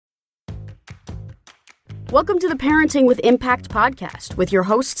Welcome to the Parenting with Impact podcast with your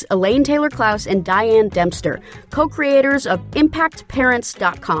hosts Elaine Taylor-Klaus and Diane Dempster, co-creators of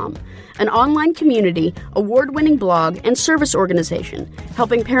ImpactParents.com, an online community, award-winning blog, and service organization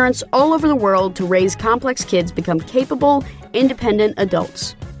helping parents all over the world to raise complex kids become capable, independent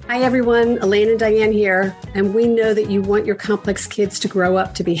adults. Hi everyone, Elaine and Diane here, and we know that you want your complex kids to grow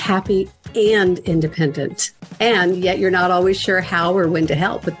up to be happy and independent, and yet you're not always sure how or when to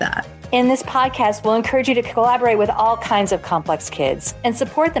help with that. In this podcast, we'll encourage you to collaborate with all kinds of complex kids and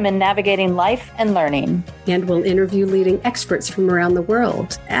support them in navigating life and learning. And we'll interview leading experts from around the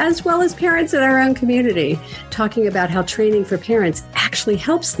world, as well as parents in our own community, talking about how training for parents actually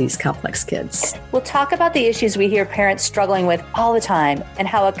helps these complex kids. We'll talk about the issues we hear parents struggling with all the time and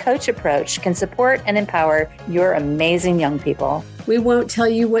how a coach approach can support and empower your amazing young people. We won't tell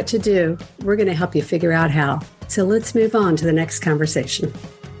you what to do. We're going to help you figure out how. So let's move on to the next conversation.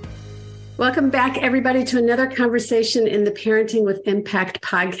 Welcome back, everybody, to another conversation in the Parenting with Impact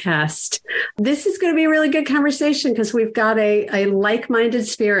podcast. This is going to be a really good conversation because we've got a like-minded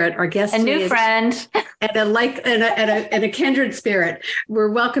spirit. Our guest, a new friend, and a kindred spirit. We're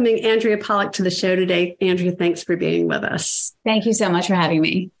welcoming Andrea Pollock to the show today. Andrea, thanks for being with us. Thank you so much for having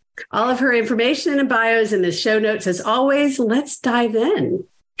me. All of her information and bios in the show notes, as always. Let's dive in.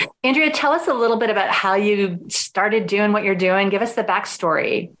 Andrea, tell us a little bit about how you started doing what you're doing. Give us the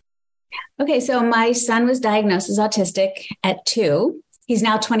backstory. Okay, so my son was diagnosed as autistic at 2. He's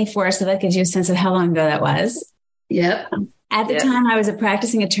now 24, so that gives you a sense of how long ago that was. Yep. At the time, I was a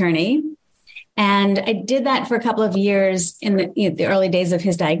practicing attorney, and I did that for a couple of years in the early days of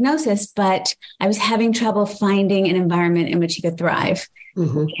his diagnosis, but I was having trouble finding an environment in which he could thrive.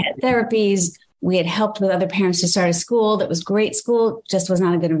 Mm-hmm. We had therapies. We had helped with other parents to start a school that was great school, just was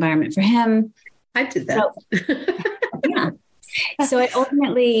not a good environment for him. I did that. So, yeah. So I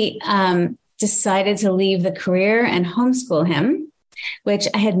ultimately decided to leave the career and homeschool him, which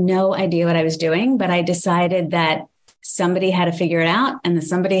I had no idea what I was doing, but I decided that somebody had to figure it out and the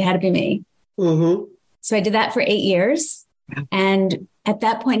somebody had to be me. Mm-hmm. So I did that for 8 years. And at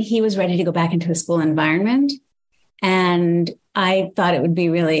that point, he was ready to go back into a school environment. And I thought it would be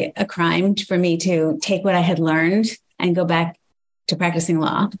really a crime for me to take what I had learned and go back to practicing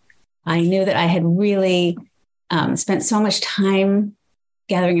law. I knew that I had really spent so much time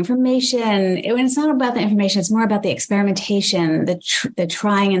gathering information. It's not about the information. It's more about the experimentation, the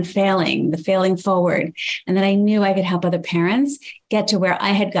trying and failing, the failing forward. And then I knew I could help other parents get to where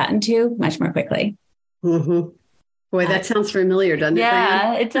I had gotten to much more quickly. Mm-hmm. Boy, that sounds familiar, doesn't it?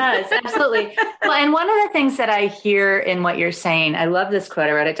 Yeah, it does. Absolutely. Well, and one of the things that I hear in what you're saying, I love this quote.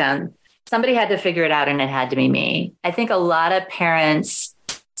 I wrote it down. Somebody had to figure it out and it had to be me. I think a lot of parents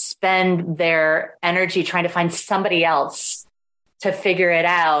spend their energy trying to find somebody else to figure it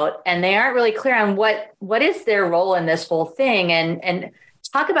out. And they aren't really clear on what is their role in this whole thing. And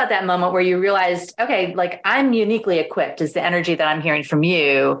talk about that moment where you realized, okay, like I'm uniquely equipped is the energy that I'm hearing from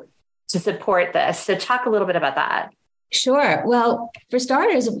you to support this. So talk a little bit about that. Sure. Well, for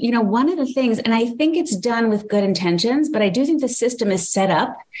starters, one of the things, and I think it's done with good intentions, but I do think the system is set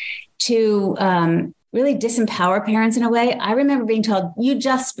up to really disempower parents in a way. I remember being told, you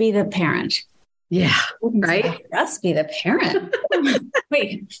just be the parent. Yeah, right. Just be the parent.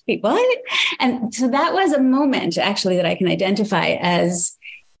 wait, what? And so that was a moment actually that I can identify as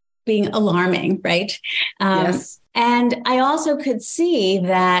being alarming, right? Yes. And I also could see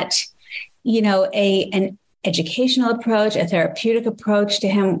that, an educational approach, a therapeutic approach to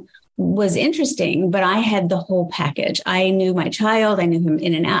him was interesting, but I had the whole package. I knew my child. I knew him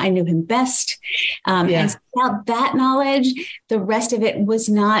in and out. I knew him best. And without that knowledge, the rest of it was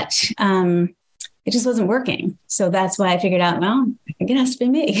not, it just wasn't working. So that's why I figured out, well, I think it has to be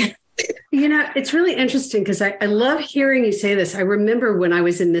me. It's really interesting because I love hearing you say this. I remember when I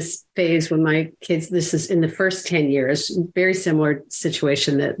was in this phase when my kids, this is in the first 10 years, very similar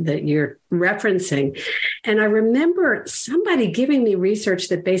situation that you're referencing. And I remember somebody giving me research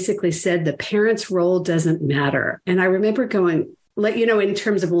that basically said the parent's role doesn't matter. And I remember going, in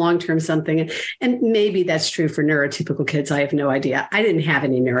terms of long-term something, and maybe that's true for neurotypical kids. I have no idea. I didn't have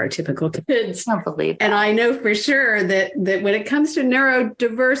any neurotypical kids. I don't believe that. And I know for sure that when it comes to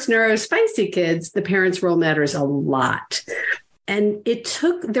neurodiverse, neurospicy kids, the parent's role matters a lot. And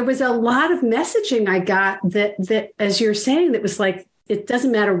there was a lot of messaging I got that, as you're saying, that was like, it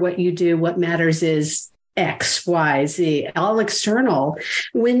doesn't matter what you do. What matters is X, Y, Z, all external,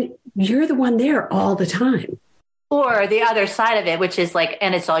 when you're the one there all the time. Or the other side of it, which is like,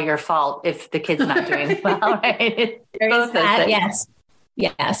 and it's all your fault if the kid's not doing well, right? There is that, yes.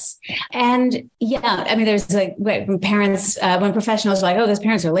 Yes. And yeah, I mean, there's like when parents, when professionals are like, oh, those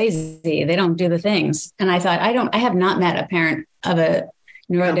parents are lazy. They don't do the things. And I thought, I have not met a parent of a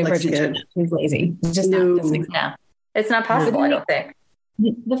neurodivergent child who's lazy. It's just no, it's not possible. I don't think.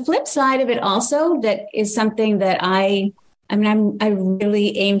 The flip side of it also, that is something that I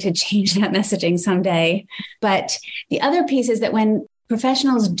really aim to change that messaging someday. But the other piece is that when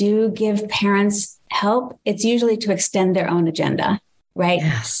professionals do give parents help, it's usually to extend their own agenda, right?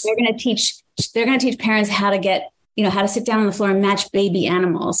 Yes. They're going to teach parents how to get, how to sit down on the floor and match baby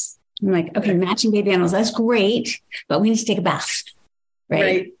animals. I'm like, okay, matching baby animals, that's great, but we need to take a bath,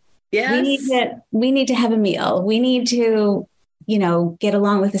 right? Yes. We need to have a meal. We need to, get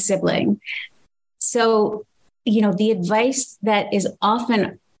along with a sibling. So, the advice that is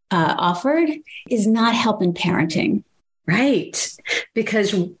often offered is not helping parenting. Right.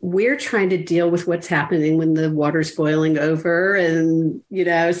 Because we're trying to deal with what's happening when the water's boiling over and,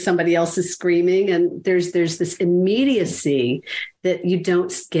 somebody else is screaming. And there's this immediacy that you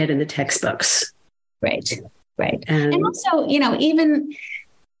don't get in the textbooks. Right. And also, even,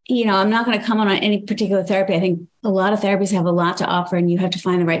 I'm not going to comment on any particular therapy. I think a lot of therapies have a lot to offer, and you have to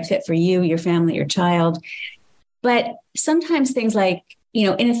find the right fit for you, your family, your child. But sometimes things like,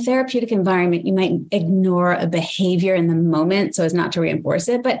 in a therapeutic environment, you might ignore a behavior in the moment so as not to reinforce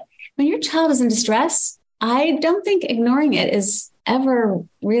it. But when your child is in distress, I don't think ignoring it is ever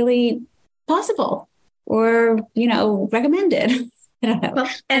really possible or, recommended. I don't know. Well,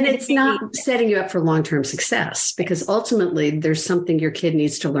 and it's not setting you up for long-term success, because ultimately there's something your kid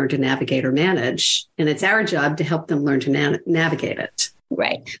needs to learn to navigate or manage. And it's our job to help them learn to navigate it.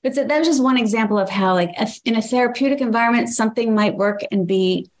 Right. But that was just one example of how, like, in a therapeutic environment, something might work and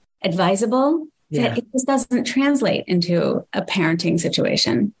be advisable. Yeah. It just doesn't translate into a parenting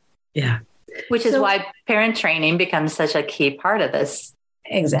situation. Yeah. Which is why parent training becomes such a key part of this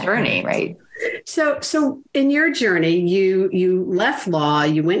journey, right? So in your journey, you left law,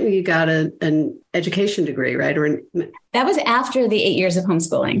 you went and you got an education degree, right? That was after the 8 years of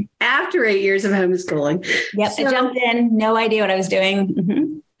homeschooling. After 8 years of homeschooling. Yep. So, I jumped in, no idea what I was doing.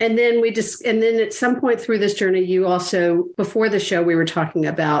 Mm-hmm. And then at some point through this journey, you also, before the show, we were talking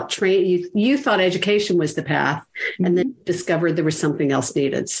about you thought education was the path, mm-hmm. and then discovered there was something else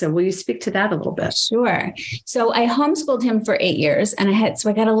needed. So will you speak to that a little bit? Sure. So I homeschooled him for 8 years, and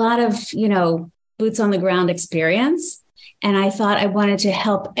I got a lot of, boots on the ground experience. And I thought I wanted to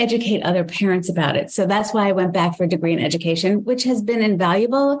help educate other parents about it. So that's why I went back for a degree in education, which has been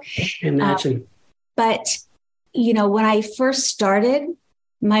invaluable. Imagine. But, when I first started,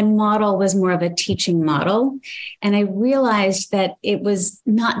 my model was more of a teaching model. And I realized that it was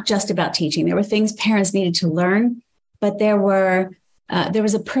not just about teaching. There were things parents needed to learn, but there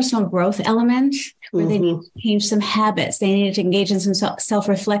was a personal growth element where they needed to change some habits. They needed to engage in some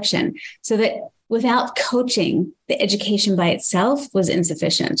self-reflection, so that without coaching, the education by itself was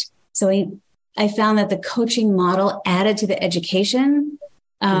insufficient. So I found that the coaching model added to the education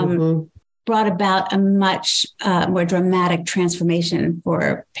brought about a much more dramatic transformation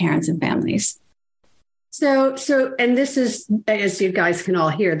for parents and families. So, and this is, as you guys can all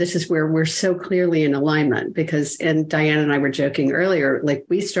hear, this is where we're so clearly in alignment, and Diane and I were joking earlier, like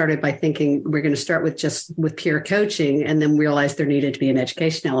we started by thinking we're going to start with pure coaching, and then realized there needed to be an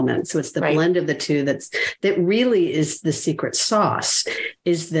education element. So it's the blend of the two that really is the secret sauce,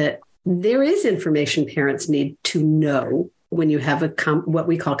 is that there is information parents need to know when you have what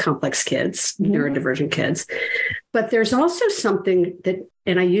we call complex kids, neurodivergent kids. But there's also something that,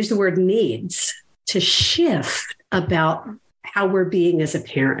 and I use the word needs, to shift about how we're being as a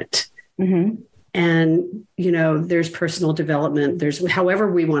parent. Mm-hmm. And, there's personal development, there's however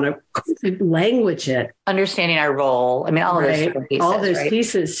we want to language it. Understanding our role. I mean, all those different pieces. All those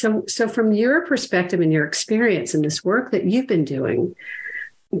pieces. So from your perspective and your experience in this work that you've been doing,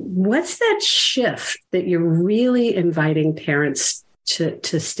 what's that shift that you're really inviting parents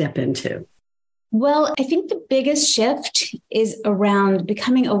to step into? Well, I think the biggest shift is around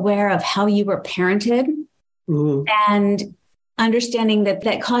becoming aware of how you were parented and understanding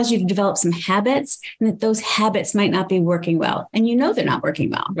that caused you to develop some habits, and that those habits might not be working well. And they're not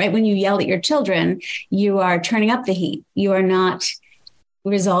working well, right? When you yell at your children, you are turning up the heat. You are not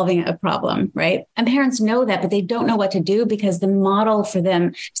resolving a problem, right? And parents know that, but they don't know what to do, because the model for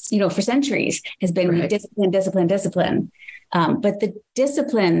them, for centuries has been discipline. But the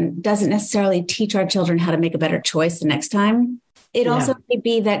discipline doesn't necessarily teach our children how to make a better choice the next time. It also may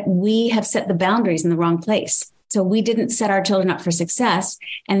be that we have set the boundaries in the wrong place. So we didn't set our children up for success.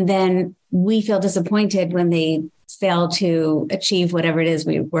 And then we feel disappointed when they fail to achieve whatever it is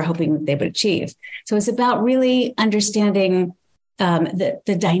we were hoping they would achieve. So it's about really understanding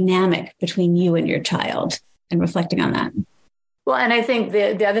the dynamic between you and your child and reflecting on that. Well, and I think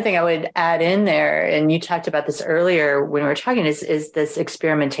the other thing I would add in there, and you talked about this earlier when we were talking, is this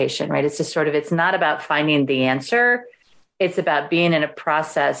experimentation, right? It's just it's not about finding the answer. It's about being in a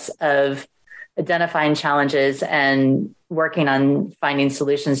process of identifying challenges and working on finding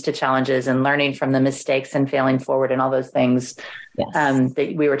solutions to challenges and learning from the mistakes and failing forward and all those things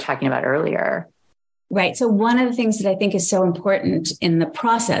that we were talking about earlier. Right. So one of the things that I think is so important in the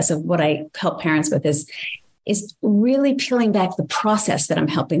process of what I help parents with is really peeling back the process that I'm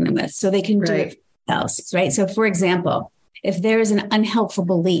helping them with so they can do it themselves. Right. So for example, if there is an unhelpful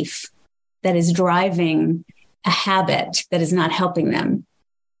belief that is driving a habit that is not helping them,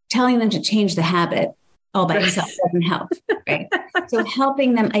 telling them to change the habit all by itself doesn't help. Right. So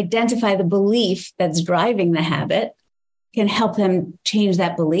helping them identify the belief that's driving the habit can help them change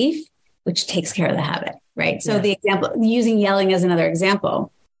that belief, which takes care of the habit. Right. So the example, using yelling as another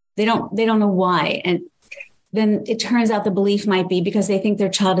example, they don't know why. And then it turns out the belief might be because they think their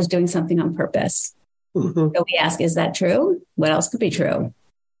child is doing something on purpose. Mm-hmm. So we ask, is that true? What else could be true?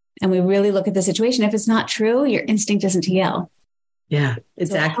 And we really look at the situation. If it's not true, your instinct isn't to yell. Yeah,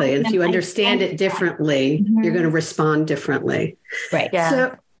 exactly. So and if you understand it differently, you're going to respond differently. Right.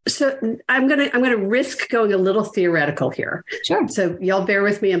 Yeah. So I'm going to risk going a little theoretical here. Sure. So y'all bear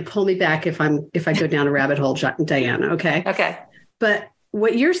with me and pull me back if I go down a rabbit hole, Diana. Okay. Okay. But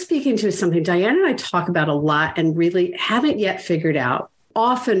what you're speaking to is something Diana and I talk about a lot and really haven't yet figured out.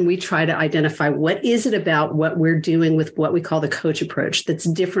 Often we try to identify what is it about what we're doing with what we call the coach approach that's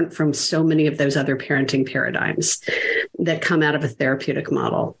different from so many of those other parenting paradigms that come out of a therapeutic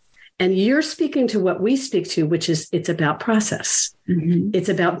model. And you're speaking to what we speak to, which is it's about process. Mm-hmm. It's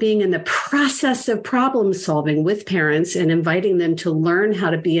about being in the process of problem solving with parents and inviting them to learn how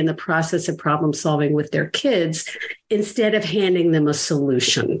to be in the process of problem solving with their kids instead of handing them a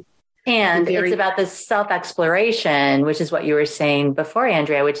solution. And it's about the self-exploration, which is what you were saying before,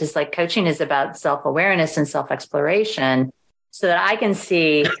 Andrea, which is like coaching is about self-awareness and self-exploration so that I can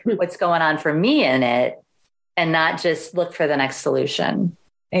see what's going on for me in it and not just look for the next solution.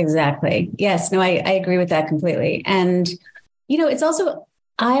 Exactly. Yes. No, I agree with that completely. And, it's also,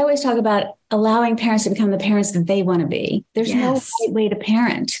 I always talk about allowing parents to become the parents that they want to be. There's no right way to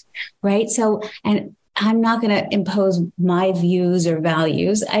parent, right? So, and I'm not going to impose my views or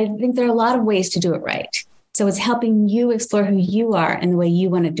values. I think there are a lot of ways to do it right. So it's helping you explore who you are and the way you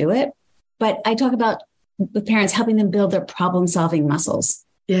want to do it. But I talk about with parents, helping them build their problem-solving muscles.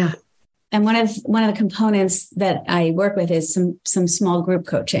 Yeah. And one of the components that I work with is some small group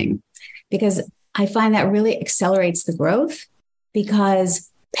coaching, because I find that really accelerates the growth because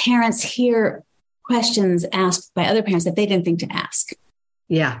parents hear questions asked by other parents that they didn't think to ask.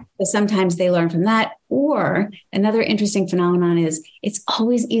 Yeah. So sometimes they learn from that. Or another interesting phenomenon is it's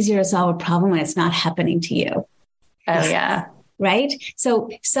always easier to solve a problem when it's not happening to you. Oh, yeah. Right. So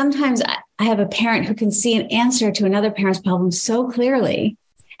sometimes I have a parent who can see an answer to another parent's problem so clearly.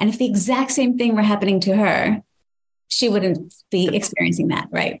 And if the exact same thing were happening to her, she wouldn't be experiencing that.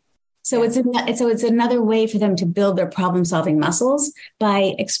 Right. So it's another way for them to build their problem solving muscles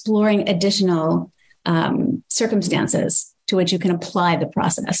by exploring additional circumstances to which you can apply the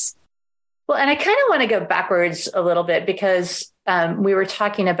process. Well, and I kind of want to go backwards a little bit because we were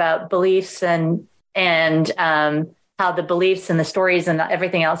talking about beliefs and how the beliefs and the stories and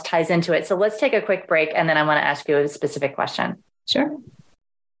everything else ties into it. So let's take a quick break. And then I want to ask you a specific question. Sure.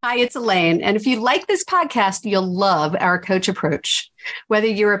 Hi, it's Elaine. And if you like this podcast, you'll love our coach approach. Whether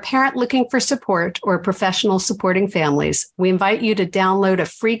you're a parent looking for support or a professional supporting families, we invite you to download a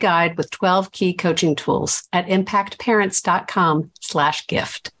free guide with 12 key coaching tools at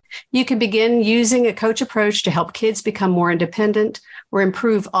impactparents.com/gift. You can begin using a coach approach to help kids become more independent or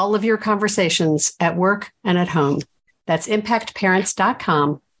improve all of your conversations at work and at home. That's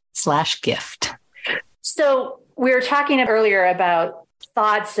impactparents.com/gift. So we were talking earlier about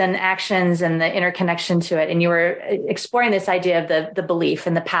thoughts and actions and the interconnection to it. And you were exploring this idea of the belief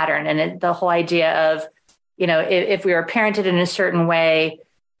and the pattern and the whole idea of, if we were parented in a certain way,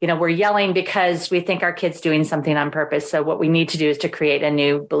 we're yelling because we think our kid's doing something on purpose. So what we need to do is to create a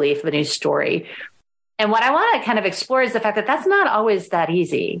new belief, a new story. And what I want to kind of explore is the fact that that's not always that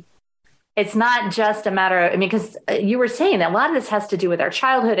easy. It's not just a matter of, because you were saying that a lot of this has to do with our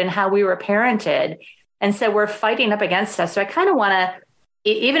childhood and how we were parented. And so we're fighting up against us. So I kind of want to,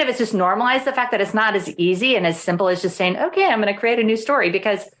 even if it's just normalize the fact that it's not as easy and as simple as just saying, okay, I'm going to create a new story,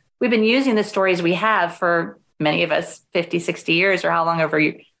 because we've been using the stories we have for many of us 50, 60 years or however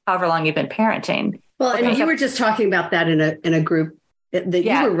long you've been parenting. Well, and you were just talking about that in a group that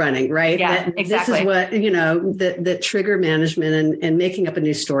you were running, right? Yeah, exactly. This is what, that trigger management and making up a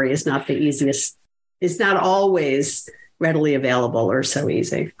new story is not the easiest. It's not always readily available or so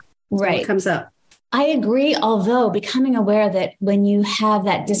easy. Right. What comes up? I agree. Although becoming aware that when you have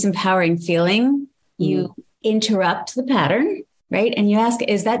that disempowering feeling, you interrupt the pattern, right? And you ask,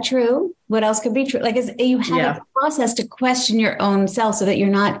 is that true? What else could be true? Like, you have a process to question your own self so that you're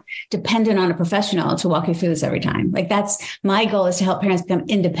not dependent on a professional to walk you through this every time. Like, that's my goal, is to help parents become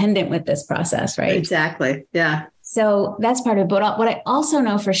independent with this process, right? Exactly. Yeah. So that's part of it. But what I also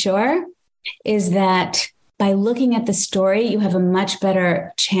know for sure is that by looking at the story, you have a much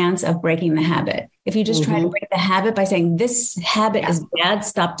better chance of breaking the habit. If you just try to break the habit by saying this habit is bad,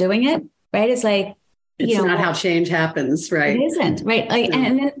 stop doing it, right? It's like, it's not how change happens, right? It isn't, right? Like,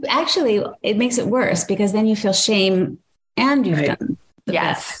 and then actually it makes it worse, because then you feel shame and you've done the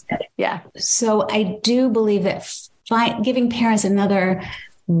best. Yeah. So I do believe that giving parents another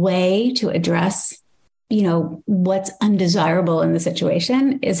way to address, what's undesirable in the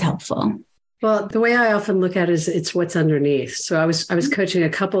situation is helpful. Well, the way I often look at it is it's what's underneath. So I was coaching a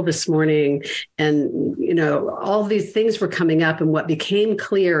couple this morning, and, all these things were coming up, and what became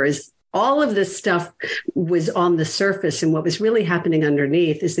clear is all of this stuff was on the surface, and what was really happening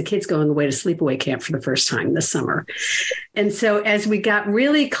underneath is the kids going away to sleepaway camp for the first time this summer. And so as we got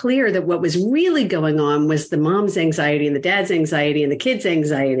really clear that what was really going on was the mom's anxiety and the dad's anxiety and the kids'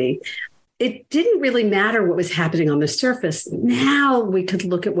 anxiety, it didn't really matter what was happening on the surface. Now we could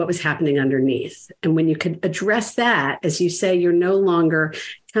look at what was happening underneath. And when you could address that, as you say, you're no longer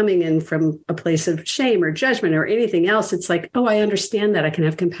coming in from a place of shame or judgment or anything else. It's like, oh, I understand that. I can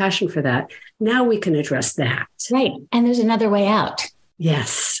have compassion for that. Now we can address that. Right. And there's another way out.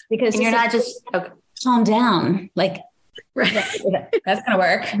 Yes. Because you're not just calm down. Like, right. That's going to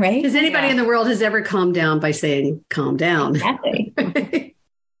work, right? Because anybody in the world has ever calmed down by saying, calm down. Exactly.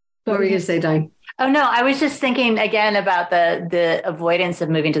 What were you going to say, Diane? Oh, no, I was just thinking again about the avoidance of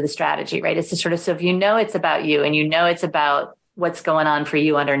moving to the strategy, right? It's just sort of, so if it's about you and it's about what's going on for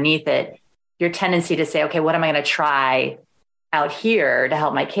you underneath it, your tendency to say, okay, what am I going to try out here to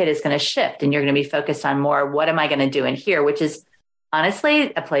help my kid is going to shift. And you're going to be focused on more, what am I going to do in here? Which is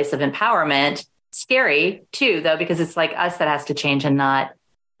honestly a place of empowerment. Scary too, though, because it's like us that has to change and not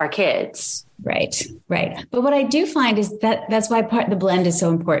our kids. Right. But what I do find is that's why the blend is so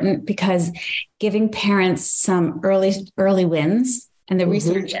important, because giving parents some early wins, and the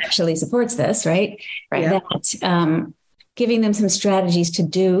research actually supports this, right? That giving them some strategies to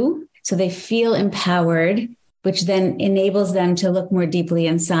do so they feel empowered, which then enables them to look more deeply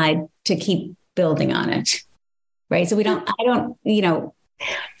inside to keep building on it. Right. So it's not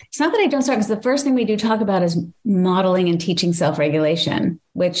that I don't start, because the first thing we do talk about is modeling and teaching self-regulation,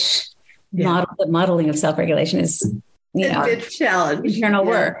 which the modeling of self-regulation is, a big challenge. Internal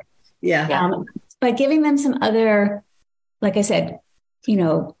work. Yeah. By giving them some other, like I said,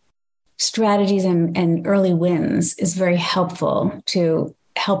 strategies and early wins is very helpful to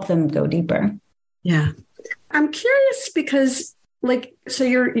help them go deeper. Yeah. I'm curious because, so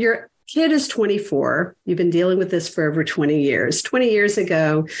your kid is 24. You've been dealing with this for over 20 years. 20 years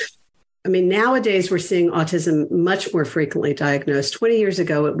ago, nowadays we're seeing autism much more frequently diagnosed. 20 years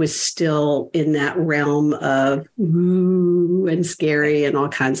ago, it was still in that realm of ooh and scary and all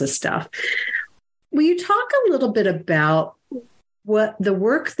kinds of stuff. Will you talk a little bit about what the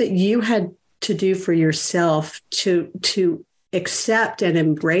work that you had to do for yourself to accept and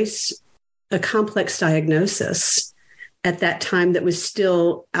embrace a complex diagnosis at that time that was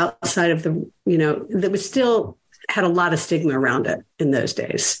still outside of that was still had a lot of stigma around it in those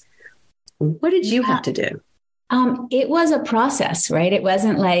days? What did you have to do? It was a process, right? It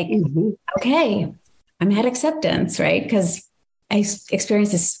wasn't like, okay, I'm at acceptance, right? Because I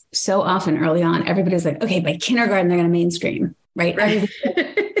experienced this so often early on. Everybody's like, okay, by kindergarten, they're going to mainstream, right?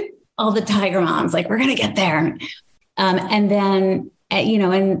 All the tiger moms, like, we're going to get there. And then,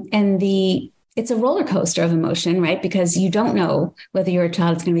 it's a roller coaster of emotion, right? Because you don't know whether your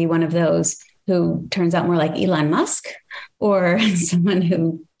child is going to be one of those who turns out more like Elon Musk, or someone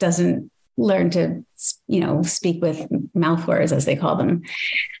who doesn't learn to, speak with mouth words, as they call them.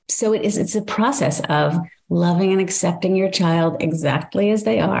 So it's a process of loving and accepting your child exactly as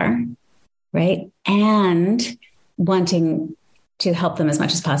they are, right? And wanting to help them as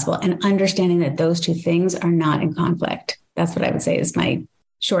much as possible, and understanding that those two things are not in conflict. That's what I would say is my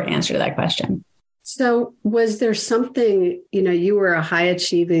short answer to that question. So was there something, you were a high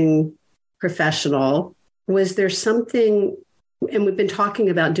achieving professional. Was there something, and we've been talking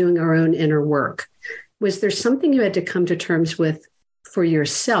about doing our own inner work, was there something you had to come to terms with for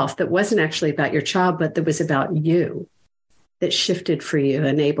yourself that wasn't actually about your child, but that was about you? that shifted for you,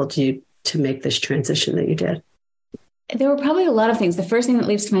 enabled you to make this transition that you did? There were probably a lot of things. The first thing that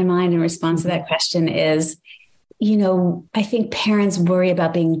leaps to my mind in response to that question is, I think parents worry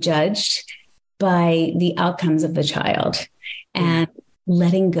about being judged by the outcomes of the child and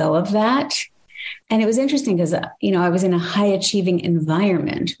letting go of that. And it was interesting because, I was in a high achieving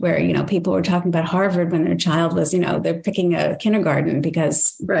environment where, people were talking about Harvard when their child was, they're picking a kindergarten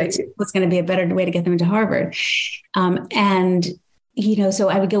because it's going to be a better way to get them into Harvard. So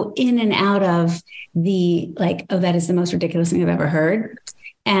I would go in and out of the that is the most ridiculous thing I've ever heard.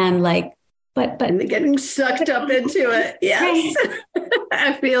 And but and getting sucked up into it. Yes. Right.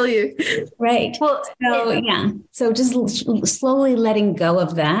 I feel you. Right. Well, so just slowly letting go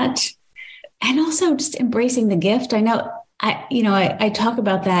of that. And also just embracing the gift. I know, I talk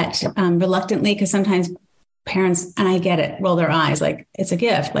about that reluctantly because sometimes parents, and I get it, roll their eyes like it's a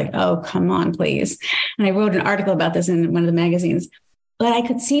gift. Like, oh, come on, please. And I wrote an article about this in one of the magazines. But I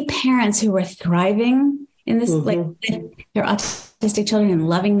could see parents who were thriving in this, like their autistic children and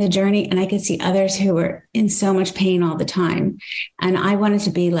loving the journey. And I could see others who were in so much pain all the time. And I wanted to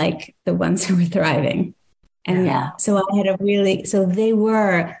be like the ones who were thriving. And so I had so they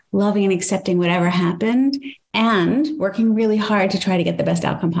were loving and accepting whatever happened and working really hard to try to get the best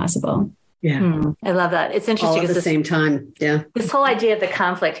outcome possible. Yeah. I love that. It's interesting. All at the same time. Yeah. This whole idea of the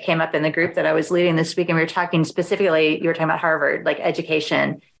conflict came up in the group that I was leading this week. And we were talking specifically, you were talking about Harvard, like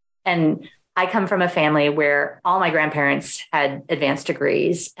education. And I come from a family where all my grandparents had advanced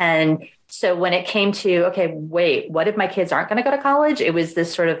degrees. And so when it came to, okay, wait, what if my kids aren't going to go to college? It was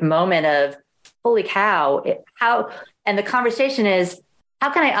this sort of moment of, holy cow, and the conversation is,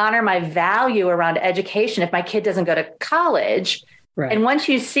 how can I honor my value around education if my kid doesn't go to college? Right. And once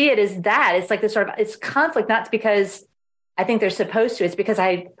you see it as that, it's like this sort of, it's conflict, not because I think they're supposed to, it's because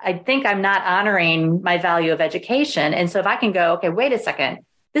I think I'm not honoring my value of education. And so if I can go, okay, wait a second,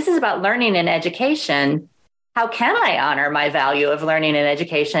 this is about learning and education. How can I honor my value of learning and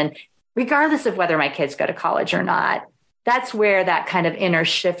education, regardless of whether my kids go to college or not? That's where that kind of inner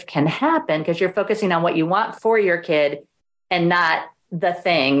shift can happen because you're focusing on what you want for your kid and not the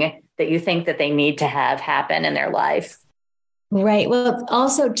thing that you think that they need to have happen in their life. Right. Well,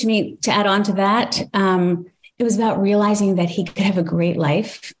 also to me, to add on to that, it was about realizing that he could have a great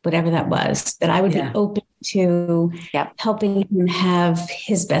life, whatever that was, that I would be open to helping him have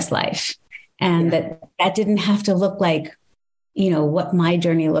his best life. And that didn't have to look like, what my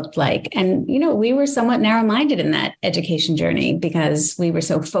journey looked like. And, we were somewhat narrow-minded in that education journey because we were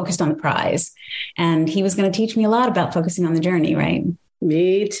so focused on the prize. And he was going to teach me a lot about focusing on the journey, right?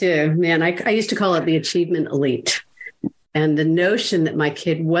 Me too. Man, I used to call it the achievement elite. And the notion that my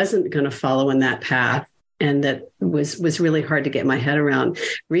kid wasn't going to follow in that path, and that was really hard to get my head around.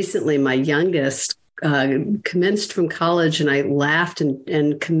 Recently, my youngest commenced from college, and I laughed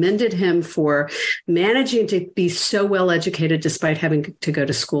and commended him for managing to be so well educated despite having to go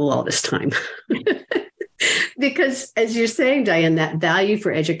to school all this time. Because as you're saying, Diane, that value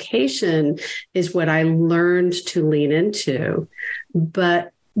for education is what I learned to lean into.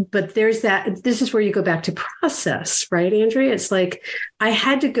 But there's this is where you go back to process, right, Andrea? It's like I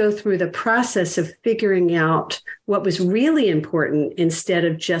had to go through the process of figuring out what was really important instead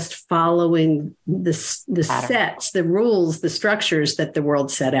of just following the sets, the rules, the structures that the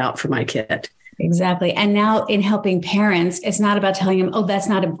world set out for my kid. Exactly. And now in helping parents, it's not about telling them, oh, that's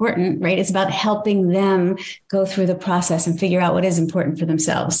not important, right? It's about helping them go through the process and figure out what is important for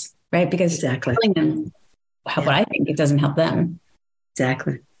themselves, right? Because telling them what I think, it doesn't help them.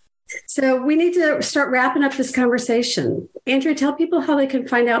 Exactly. So we need to start wrapping up this conversation. Andrea, tell people how they can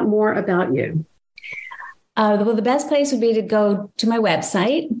find out more about you. Well, the best place would be to go to my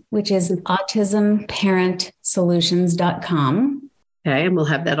website, which is autismparentsolutions.com. Okay, and we'll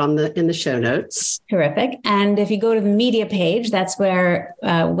have that in the show notes. Terrific. And if you go to the media page, that's where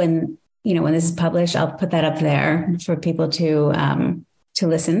when this is published, I'll put that up there for people to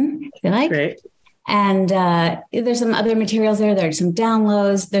listen if they like. Great. And there's some other materials there. There's some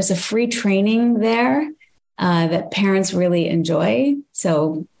downloads. There's a free training there that parents really enjoy.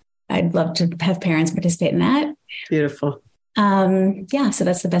 So I'd love to have parents participate in that. Beautiful. So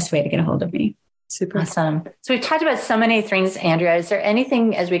that's the best way to get a hold of me. Super. Awesome. So we've talked about so many things, Andrea. Is there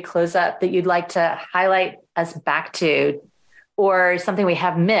anything as we close up that you'd like to highlight us back to, or something we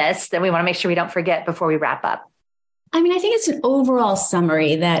have missed that we want to make sure we don't forget before we wrap up? I mean, I think it's an overall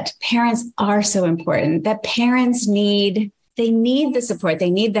summary that parents are so important, that parents need the support.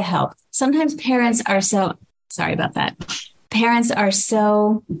 They need the help. Sometimes parents are so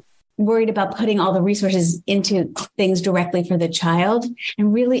worried about putting all the resources into things directly for the child,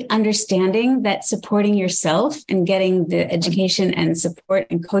 and really understanding that supporting yourself and getting the education and support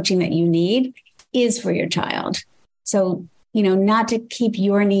and coaching that you need is for your child. So, not to keep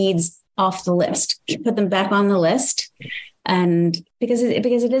your needs off the list, put them back on the list. And because it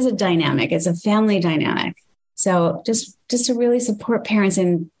is a dynamic, it's a family dynamic. So just to really support parents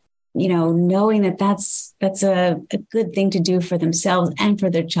in, knowing that that's a good thing to do for themselves and for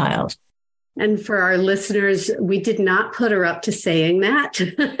their child. And for our listeners, we did not put her up to saying that.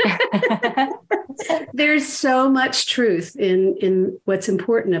 There's so much truth in what's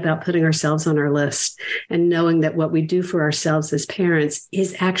important about putting ourselves on our list and knowing that what we do for ourselves as parents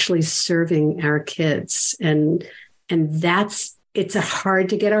is actually serving our kids. And it's hard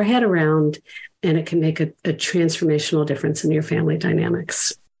to get our head around, and it can make a transformational difference in your family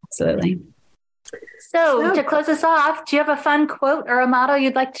dynamics. Absolutely. So to close us off, do you have a fun quote or a motto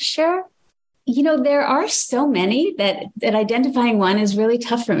you'd like to share? There are so many that identifying one is really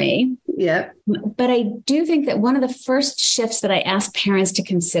tough for me. Yeah. But I do think that one of the first shifts that I ask parents to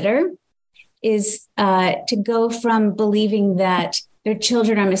consider is to go from believing that their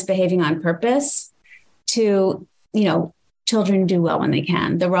children are misbehaving on purpose to, children do well when they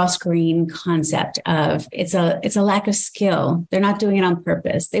can. The Ross Green concept of it's a lack of skill. They're not doing it on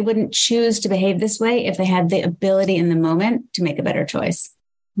purpose. They wouldn't choose to behave this way if they had the ability in the moment to make a better choice.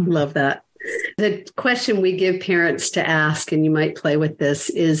 Love that. The question we give parents to ask, and you might play with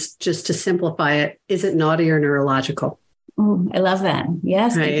this, is just to simplify it. Is it naughty or neurological? Oh, I love that.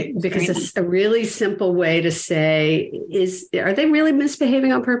 Yes. Right. Because it's a really simple way to say, are they really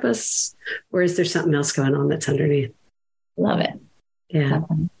misbehaving on purpose? Or is there something else going on that's underneath? Love it. Yeah.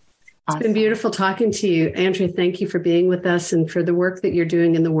 Awesome. It's been beautiful talking to you. Andrea, thank you for being with us and for the work that you're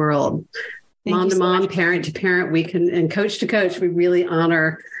doing in the world. Mom to mom, parent to parent, and coach to coach, we really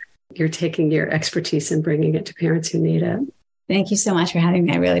honor you're taking your expertise and bringing it to parents who need it. Thank you so much for having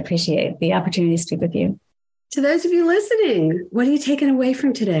me. I really appreciate the opportunity to speak with you. To those of you listening, what are you taking away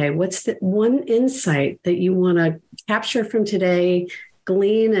from today? What's the one insight that you want to capture from today,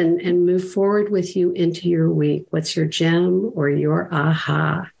 glean and move forward with you into your week? What's your gem or your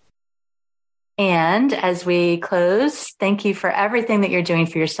aha? And as we close, thank you for everything that you're doing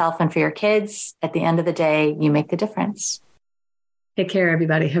for yourself and for your kids. At the end of the day, you make the difference. Take care,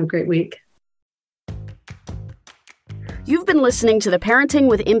 everybody. Have a great week. You've been listening to the Parenting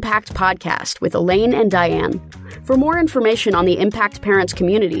with Impact podcast with Elaine and Diane. For more information on the Impact Parents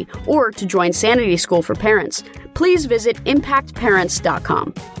community or to join Sanity School for Parents, please visit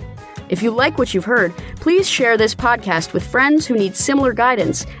impactparents.com. If you like what you've heard, please share this podcast with friends who need similar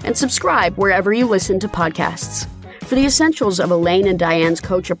guidance and subscribe wherever you listen to podcasts. For the essentials of Elaine and Diane's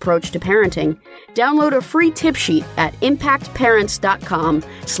coach approach to parenting, download a free tip sheet at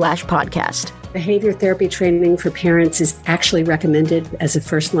impactparents.com/podcast. Behavior therapy training for parents is actually recommended as a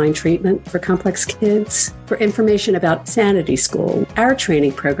first-line treatment for complex kids. For information about Sanity School, our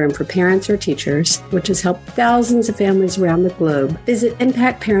training program for parents or teachers, which has helped thousands of families around the globe, visit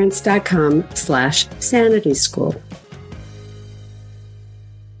impactparents.com/Sanity School.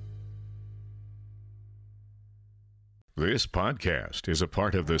 This podcast is a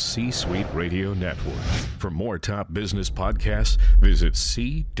part of the C-Suite Radio Network. For more top business podcasts, visit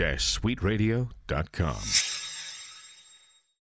c-suiteradio.com.